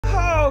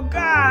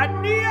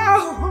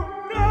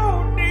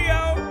No,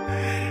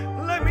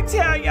 Ne-Yo. Let me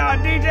tell y'all,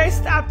 DJ,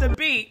 stop the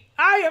beat.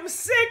 I am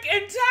sick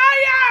and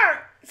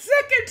tired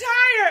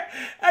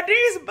of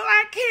these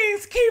black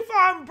kings keep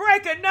on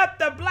breaking up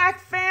the black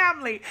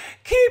family,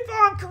 keep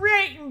on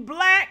creating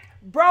black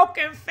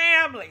broken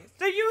families.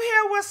 Do you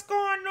hear what's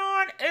going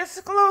on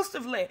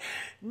exclusively?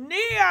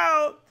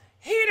 Ne-Yo,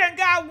 he done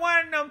got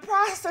one of them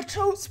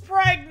prostitutes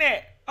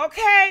pregnant,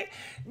 okay?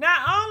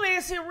 Not only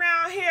is he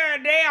around here,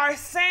 they are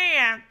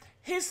saying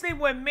he sleep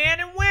with men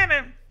and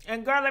women.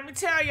 And girl, let me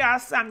tell y'all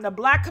something. The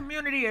black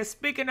community is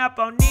speaking up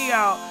on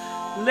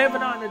Ne-Yo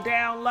living on the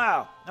down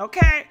low,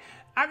 okay?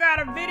 I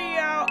got a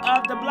video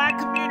of the black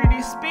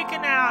community speaking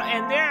out,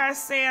 and they're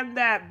saying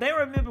that they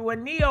remember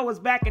when Ne-Yo was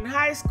back in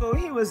high school,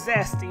 he was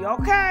zesty,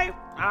 okay?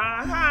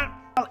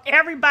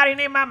 Everybody and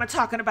their mama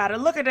talking about it.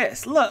 Look at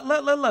this.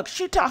 Look.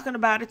 She talking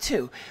about it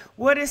too.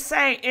 What it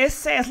say? It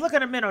says, look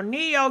at the middle.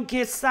 Ne-Yo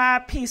gets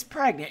side piece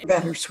pregnant.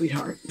 Better,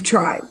 sweetheart.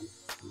 Try.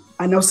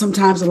 I know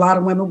sometimes a lot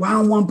of women, well, I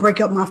don't want to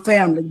break up my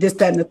family, this,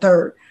 that, and the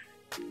third.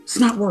 It's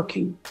not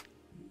working.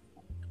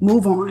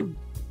 Move on.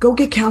 Go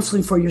get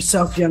counseling for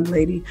yourself, young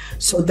lady,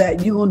 so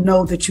that you will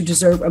know that you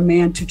deserve a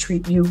man to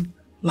treat you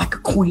like a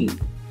queen.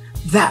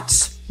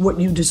 That's what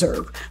you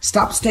deserve.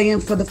 Stop staying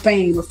for the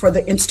fame or for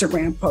the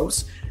Instagram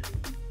posts.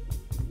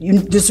 You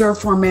deserve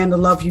for a man to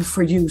love you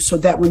for you, so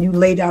that when you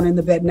lay down in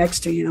the bed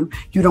next to him,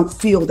 you don't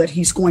feel that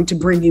he's going to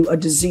bring you a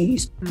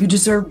disease. You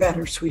deserve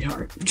better,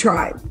 sweetheart.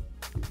 Try.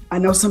 I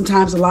know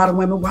sometimes a lot of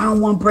women, well, I don't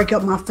want to break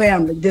up my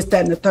family, this,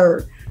 that, and the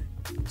third.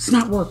 It's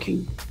not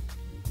working.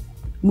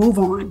 Move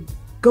on.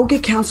 Go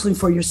get counseling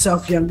for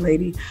yourself, young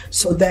lady,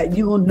 so that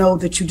you will know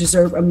that you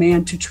deserve a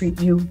man to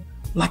treat you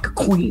like a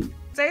queen.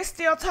 They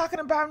still talking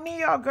about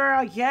Ne-Yo,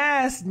 girl.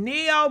 Yes,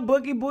 Ne-Yo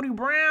Boogie Booty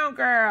Brown,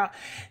 girl.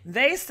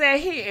 They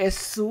say he is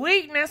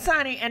sweetness,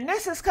 honey. And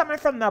this is coming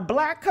from the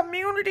black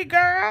community,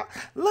 girl.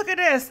 Look at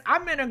this.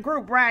 I'm in a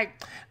group, right?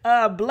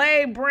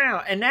 Blade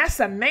Brown, and that's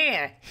a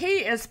man.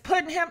 He is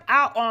putting him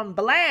out on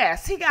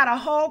blast. He got a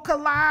whole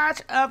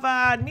collage of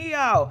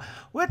Ne-Yo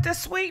with the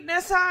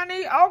sweetness,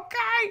 honey.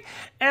 Okay.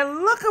 And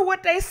look at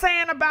what they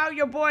saying about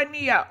your boy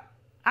Ne-Yo.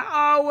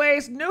 I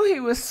always knew he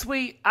was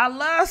sweet. I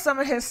love some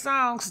of his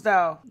songs,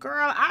 though.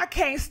 Girl, I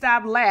can't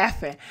stop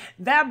laughing.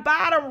 That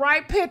bottom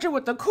right picture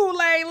with the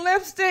Kool-Aid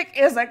lipstick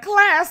is a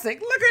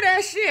classic. Look at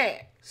that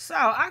shit. So,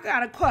 I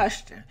got a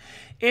question.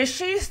 Is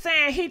she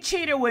saying he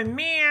cheated with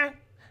men?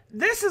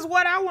 This is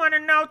what I want to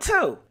know,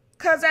 too.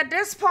 Because at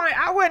this point,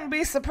 I wouldn't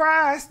be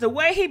surprised. The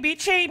way he be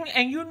cheating,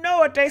 and you know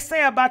what they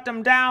say about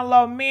them down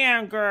low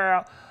men,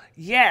 girl.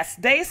 Yes,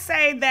 they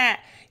say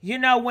that, you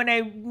know, when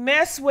they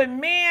mess with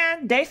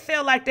men, they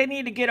feel like they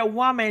need to get a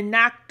woman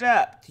knocked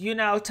up, you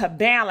know, to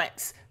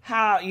balance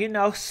how, you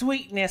know,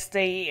 sweetness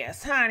they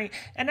is, honey.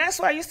 And that's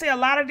why you see a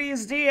lot of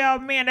these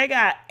DL men, they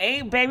got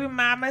 8 baby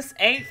mamas,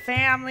 8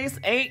 families,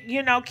 8,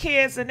 you know,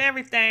 kids and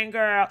everything,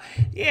 girl.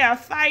 Yeah,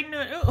 fighting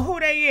who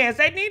they is.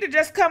 They need to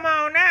just come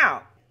on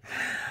out.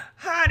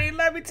 Honey,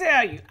 let me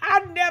tell you,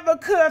 I never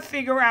could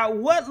figure out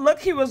what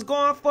look he was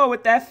going for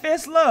with that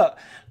fist look.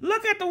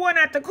 Look at the one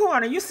at the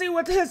corner. You see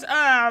what his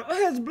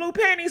blue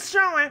panties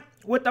showing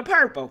with the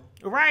purple,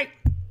 right?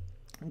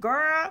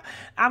 Girl,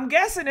 I'm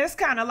guessing it's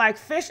kind of like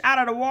fish out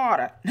of the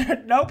water.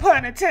 No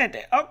pun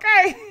intended,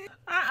 okay?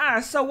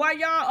 So while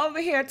y'all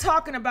over here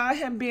talking about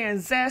him being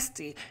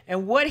zesty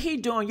and what he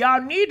doing,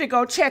 y'all need to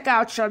go check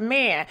out your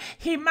man.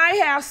 He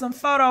might have some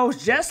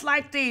photos just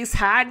like these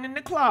hiding in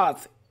the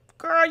closet.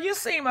 Girl, you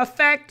seem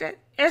affected,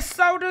 and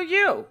so do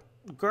you.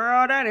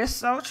 Girl, that is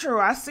so true.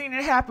 I seen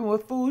it happen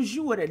with fools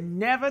you would have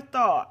never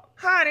thought.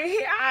 Honey,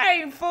 I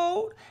ain't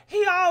fooled.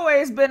 He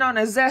always been on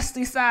the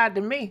zesty side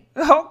to me,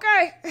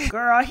 okay?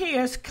 Girl, he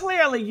is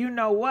clearly, you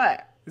know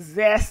what,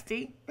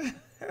 zesty.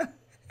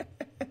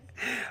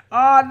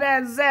 All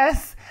that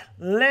zest,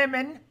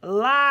 lemon,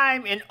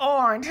 lime, and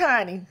orange,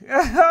 honey,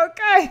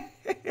 okay?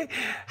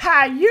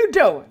 How you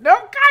doing,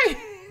 okay?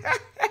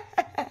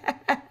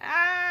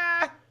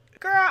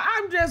 Girl,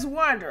 I'm just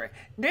wondering,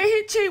 did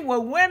he cheat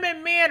with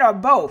women, men, or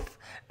both?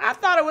 I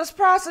thought it was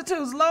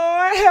prostitutes.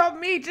 Lord, help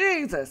me,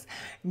 Jesus.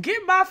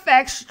 Get my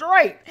facts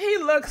straight. He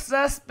looks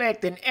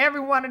suspect in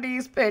every one of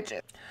these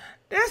pictures.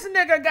 This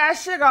nigga got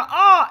sugar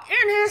all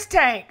in his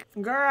tank.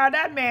 Girl,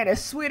 that man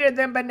is sweeter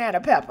than banana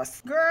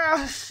peppers.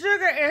 Girl,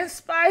 sugar and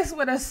spice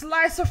with a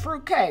slice of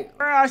fruit cake.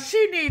 Girl,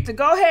 she needs to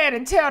go ahead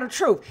and tell the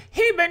truth.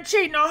 He been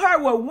cheating on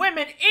her with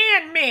women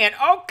and men,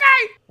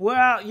 okay?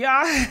 Well,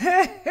 y'all,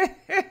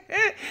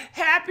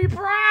 happy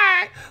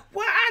Pride.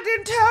 Well, I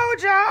done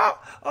told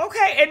y'all.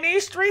 Okay, in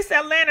these streets,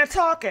 Atlanta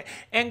talking.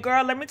 And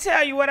girl, let me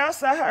tell you what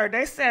else I heard.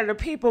 They said the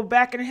people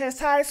back in his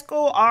high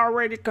school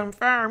already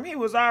confirmed he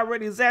was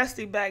already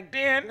zesty back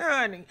then,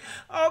 honey.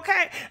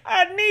 Okay,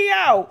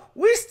 Ne-Yo,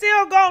 we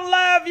still gonna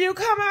love you.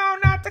 Come on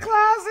out the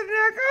closet,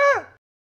 nigga.